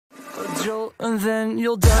jolt and then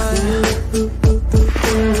you'll die.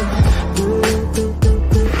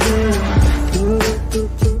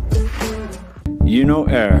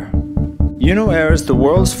 UnoAir. UnoAir is the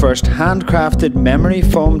world's first handcrafted memory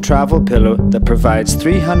foam travel pillow that provides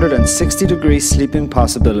 360-degree sleeping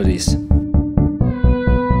possibilities.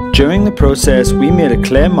 During the process, we made a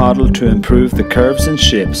clay model to improve the curves and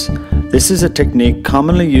shapes. This is a technique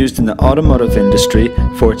commonly used in the automotive industry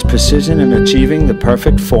for its precision in achieving the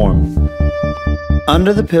perfect form.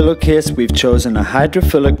 Under the pillowcase, we've chosen a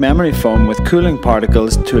hydrophilic memory foam with cooling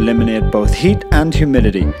particles to eliminate both heat and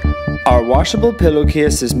humidity. Our washable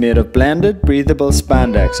pillowcase is made of blended, breathable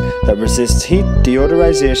spandex that resists heat,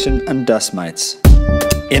 deodorization and dust mites.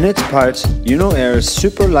 In its pouch, UnoAir is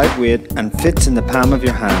super lightweight and fits in the palm of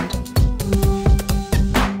your hand.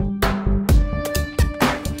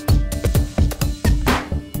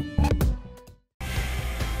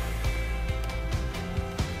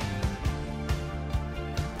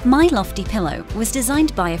 My Lofty Pillow was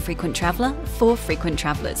designed by a frequent traveller for frequent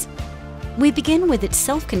travellers. We begin with its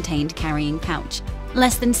self-contained carrying pouch.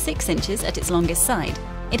 Less than 6 inches at its longest side,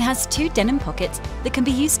 it has 2 denim pockets that can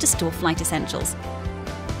be used to store flight essentials.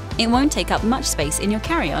 It won't take up much space in your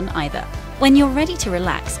carry-on either. When you're ready to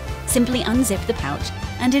relax, simply unzip the pouch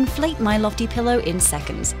and inflate My Lofty Pillow in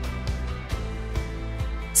seconds.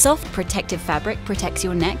 Soft protective fabric protects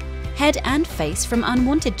your neck, head and face from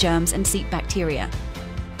unwanted germs and seat bacteria.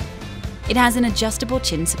 It has an adjustable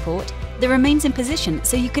chin support that remains in position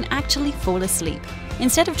so you can actually fall asleep.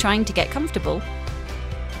 Instead of trying to get comfortable,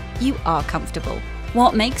 you are comfortable.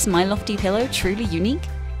 What makes My Lofty Pillow truly unique?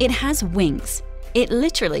 It has wings. It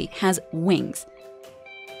literally has wings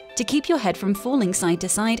to keep your head from falling side to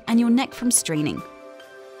side and your neck from straining.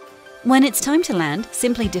 When it's time to land,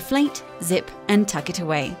 simply deflate, zip, and tuck it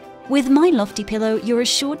away. With My Lofty Pillow, you're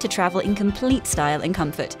assured to travel in complete style and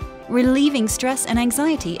comfort, relieving stress and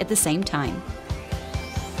anxiety at the same time.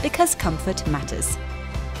 Because comfort matters.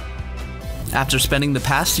 After spending the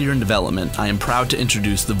past year in development, I am proud to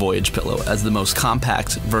introduce the Voyage Pillow as the most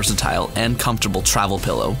compact, versatile, and comfortable travel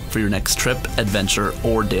pillow for your next trip, adventure,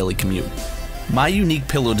 or daily commute. My unique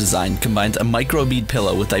pillow design combines a microbead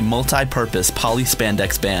pillow with a multi-purpose poly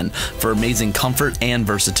spandex band for amazing comfort and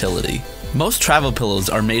versatility. Most travel pillows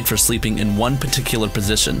are made for sleeping in one particular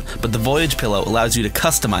position, but the Voyage Pillow allows you to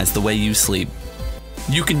customize the way you sleep.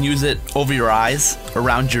 You can use it over your eyes,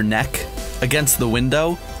 around your neck, against the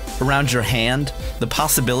window, around your hand. The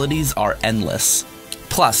possibilities are endless.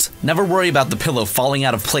 Plus, never worry about the pillow falling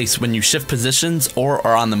out of place when you shift positions or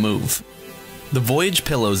are on the move. The Voyage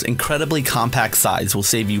Pillow's incredibly compact size will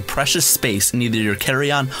save you precious space in either your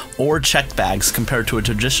carry-on or checked bags compared to a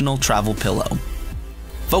traditional travel pillow.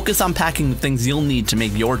 Focus on packing the things you'll need to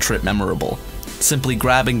make your trip memorable. Simply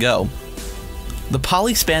grab and go. The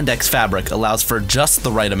poly spandex fabric allows for just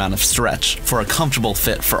the right amount of stretch for a comfortable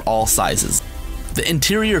fit for all sizes. The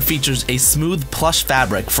interior features a smooth plush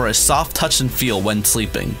fabric for a soft touch and feel when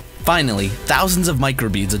sleeping. Finally, thousands of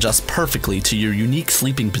microbeads adjust perfectly to your unique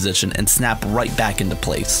sleeping position and snap right back into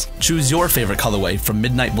place. Choose your favorite colorway from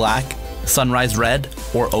Midnight Black, Sunrise Red,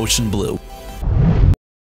 or Ocean Blue.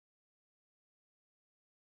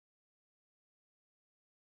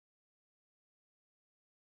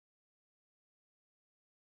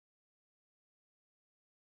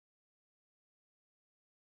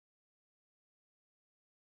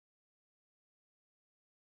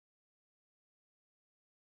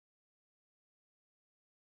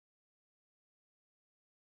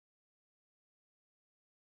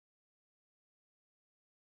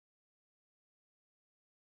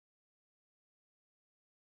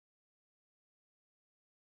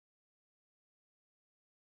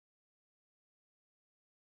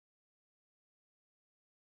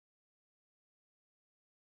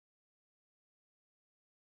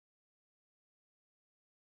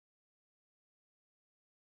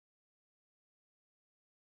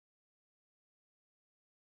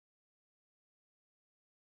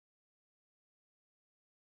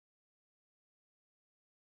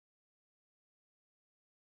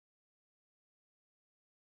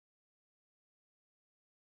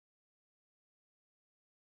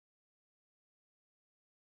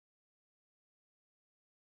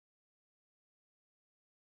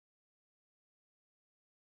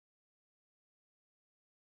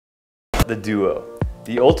 The Duo,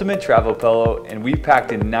 the ultimate travel pillow, and we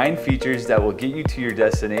packed in 9 features that will get you to your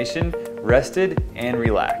destination rested and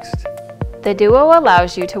relaxed. The Duo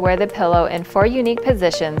allows you to wear the pillow in 4 unique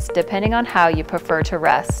positions depending on how you prefer to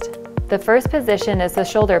rest. The first position is the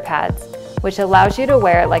shoulder pads. which allows you to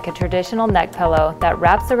wear it like a traditional neck pillow that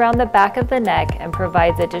wraps around the back of the neck and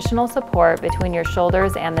provides additional support between your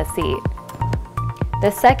shoulders and the seat.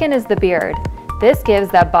 The second is the beard. This gives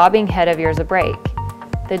that bobbing head of yours a break.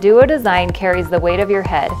 The Duo design carries the weight of your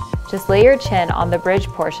head. Just lay your chin on the bridge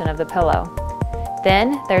portion of the pillow.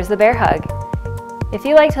 Then there's the bear hug. If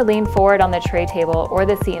you like to lean forward on the tray table or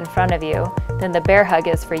the seat in front of you, then the bear hug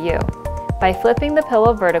is for you. By flipping the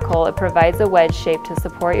pillow vertical, it provides a wedge shape to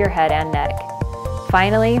support your head and neck.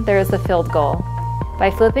 Finally, there is the field goal. By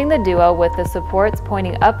flipping the Duo with the supports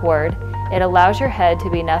pointing upward, it allows your head to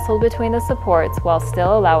be nestled between the supports while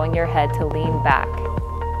still allowing your head to lean back.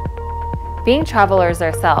 Being travelers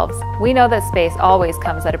ourselves, we know that space always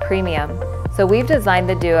comes at a premium, so we've designed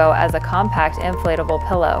the Duo as a compact inflatable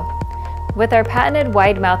pillow. With our patented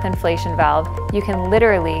wide mouth inflation valve, you can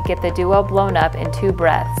literally get the Duo blown up in 2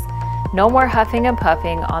 breaths. No more huffing and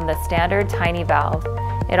puffing on the standard tiny valve.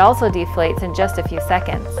 It also deflates in just a few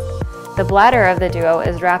seconds. The bladder of the Duo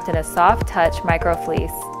is wrapped in a soft touch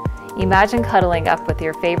microfleece. Imagine cuddling up with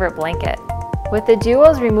your favorite blanket. With the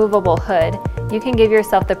Duo's removable hood, you can give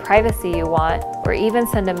yourself the privacy you want or even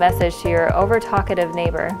send a message to your over-talkative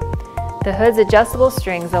neighbor. The hood's adjustable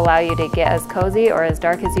strings allow you to get as cozy or as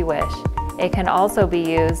dark as you wish. It can also be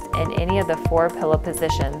used in any of the 4 pillow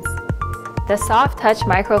positions. The soft touch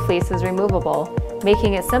microfleece is removable,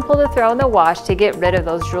 making it simple to throw in the wash to get rid of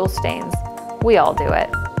those drool stains. We all do it.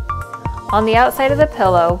 On the outside of the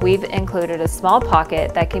pillow, we've included a small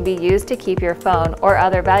pocket that can be used to keep your phone or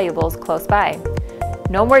other valuables close by.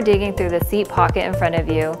 No more digging through the seat pocket in front of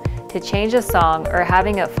you to change a song or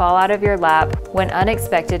having it fall out of your lap when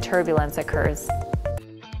unexpected turbulence occurs.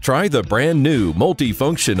 Try the brand new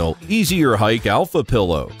multifunctional Easier Hike Alpha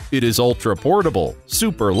Pillow. It is ultra portable,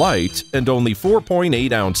 super light, and only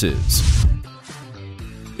 4.8 ounces.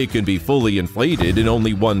 It can be fully inflated in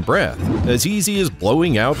only 1 breath, as easy as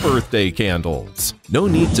blowing out birthday candles. No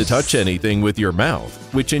need to touch anything with your mouth,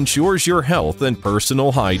 which ensures your health and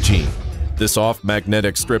personal hygiene. The soft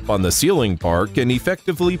magnetic strip on the ceiling part can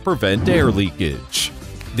effectively prevent air leakage.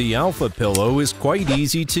 The Alpha Pillow is quite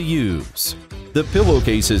easy to use. The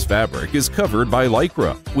pillowcase's fabric is covered by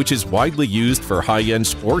Lycra, which is widely used for high-end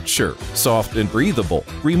sports shirts, soft and breathable,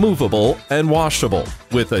 removable, and washable,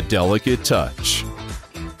 with a delicate touch.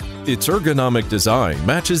 Its ergonomic design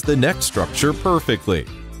matches the neck structure perfectly.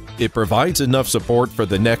 It provides enough support for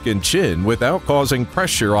the neck and chin without causing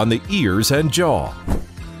pressure on the ears and jaw.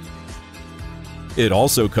 It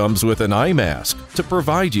also comes with an eye mask to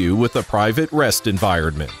provide you with a private rest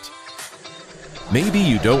environment. Maybe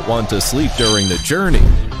you don't want to sleep during the journey.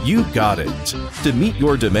 You got it! To meet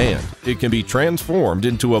your demand, it can be transformed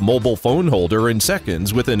into a mobile phone holder in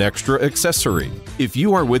seconds with an extra accessory. If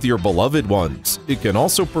you are with your beloved ones, it can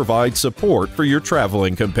also provide support for your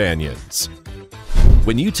traveling companions.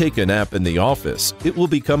 When you take a nap in the office, it will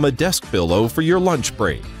become a desk pillow for your lunch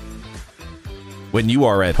break. When you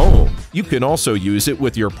are at home, you can also use it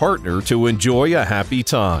with your partner to enjoy a happy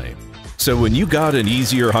time. So when you got an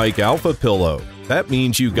Easier Hike Alpha Pillow, that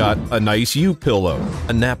means you got a nice U-pillow,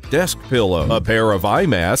 a nap desk pillow, a pair of eye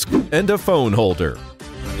masks, and a phone holder.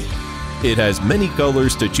 It has many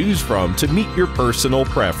colors to choose from to meet your personal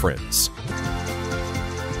preference.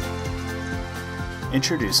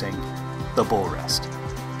 Introducing the Bull Rest,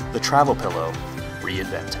 the travel pillow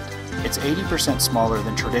reinvented. It's 80% smaller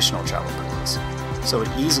than traditional travel pillows, so it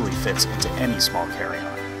easily fits into any small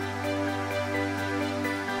carry-on.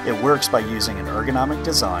 It works by using an ergonomic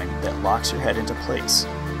design that locks your head into place,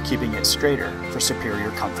 keeping it straighter for superior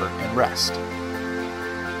comfort and rest.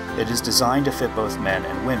 It is designed to fit both men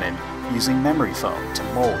and women using memory foam to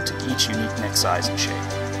mold to each unique neck size and shape.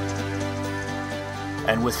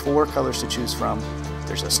 And with 4 colors to choose from,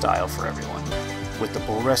 there's a style for everyone. With the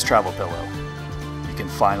Bull Rest Travel Pillow, you can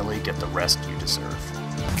finally get the rest you deserve.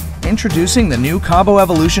 Introducing the new Cabo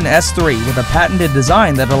Evolution S3 with a patented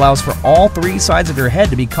design that allows for all 3 sides of your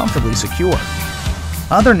head to be comfortably secure.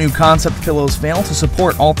 Other new concept pillows fail to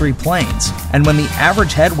support all 3 planes, and when the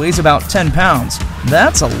average head weighs about 10 pounds,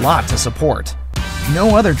 that's a lot to support.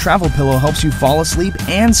 No other travel pillow helps you fall asleep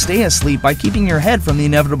and stay asleep by keeping your head from the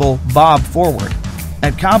inevitable bob forward.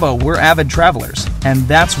 At Cabo, we're avid travelers, and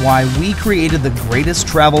that's why we created the greatest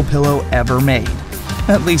travel pillow ever made.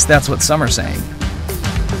 At least that's what some are saying.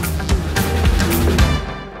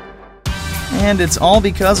 And it's all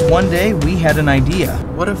because one day we had an idea.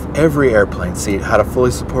 What if every airplane seat had a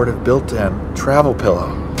fully supportive built-in travel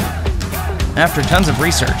pillow? After tons of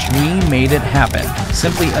research, we made it happen.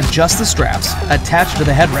 Simply adjust the straps, attach to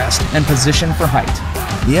the headrest, and position for height.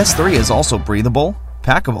 The S3 is also breathable,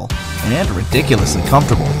 packable, and ridiculously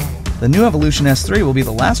comfortable. the new Evolution S3 will be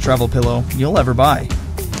the last travel pillow you'll ever buy.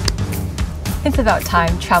 It's about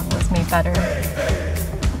time travel was made better.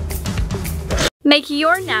 Make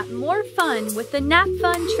your nap more fun with the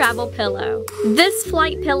NapFun Travel Pillow. This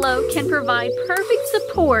flight pillow can provide perfect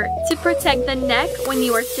support to protect the neck when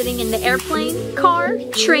you are sitting in the airplane, car,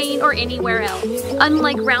 train, or anywhere else.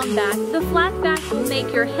 Unlike round back, the flat back will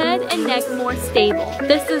make your head and neck more stable.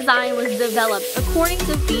 This design was developed according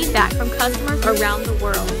to feedback from customers around the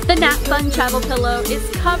world. The NapFun Travel Pillow is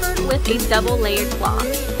covered with a double-layered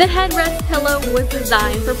cloth. The headrest pillow was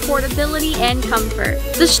designed for portability and comfort.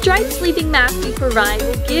 The striped sleeping mask we provide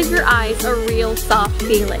will give your eyes a real soft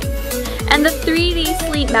feeling. And the 3D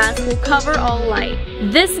sleep mask will cover all light.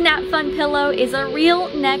 This NapFun pillow is a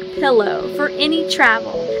real neck pillow for any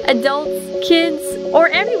travel. Adults, kids, or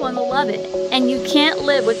everyone will love it, and you can't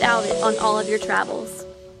live without it on all of your travels.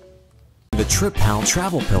 The TripPal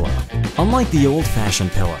Travel Pillow. Unlike the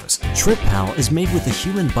old-fashioned pillows, TripPal is made with the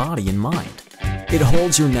human body in mind. It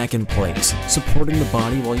holds your neck in place, supporting the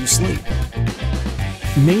body while you sleep.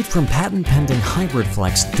 Made from patent-pending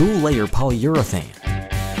HybridFlex dual-layer polyurethane,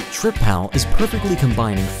 TripPal is perfectly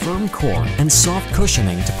combining firm core and soft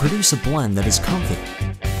cushioning to produce a blend that is comfy,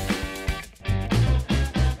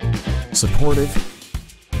 supportive,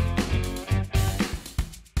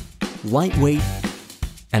 lightweight,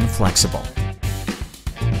 and flexible.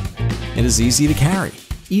 It is easy to carry,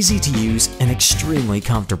 easy to use, and extremely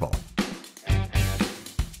comfortable.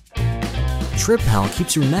 TripPal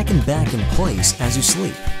keeps your neck and back in place as you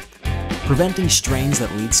sleep, preventing strains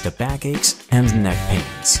that leads to backaches and neck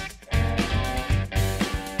pains.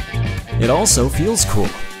 It also feels cool.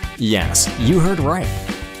 Yes, you heard right.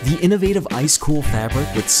 The innovative ice-cool fabric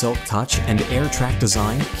with silk touch and air-track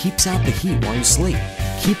design keeps out the heat while you sleep,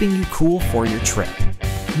 keeping you cool for your trip.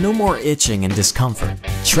 No more itching and discomfort.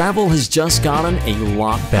 Travel has just gotten a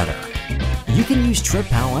lot better. You can use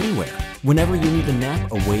TripPal anywhere, whenever you need a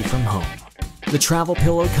nap away from home. The travel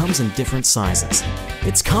pillow comes in different sizes.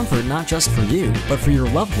 It's comfort not just for you, but for your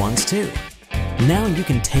loved ones too. Now you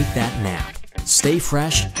can take that nap. Stay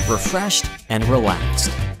fresh, refreshed, and relaxed.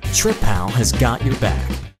 TripPal has got your back.